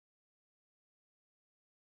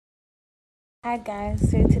Hi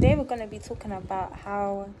guys, so today we're going to be talking about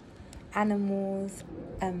how animals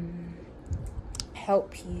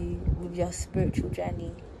help you with your spiritual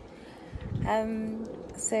journey.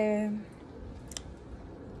 So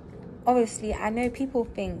obviously I know people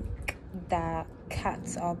think that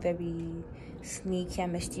cats are very sneaky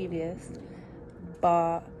and mischievous,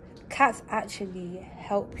 but cats actually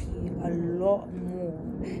help you a lot more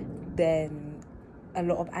than a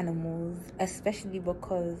lot of animals, especially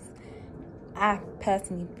because I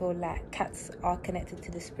personally feel like cats are connected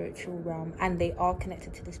to the spiritual realm, and they are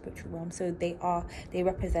connected to the spiritual realm. So they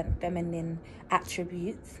represent feminine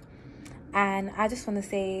attributes. And I just want to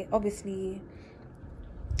say, obviously,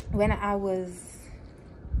 when I was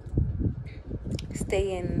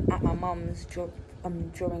staying at my mum's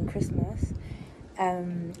during Christmas,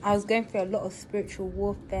 I was going through a lot of spiritual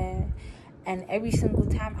warfare, and every single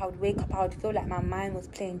time I would wake up, I would feel like my mind was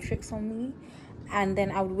playing tricks on me, and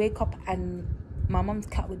then I would wake up and my mum's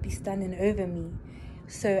cat would be standing over me.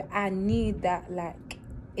 So I knew that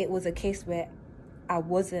it was a case where I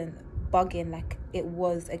wasn't bugging, like it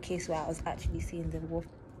was a case where I was actually seeing the wolf.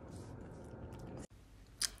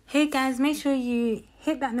 Hey guys, make sure you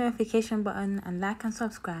hit that notification button and like and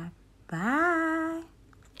subscribe. Bye.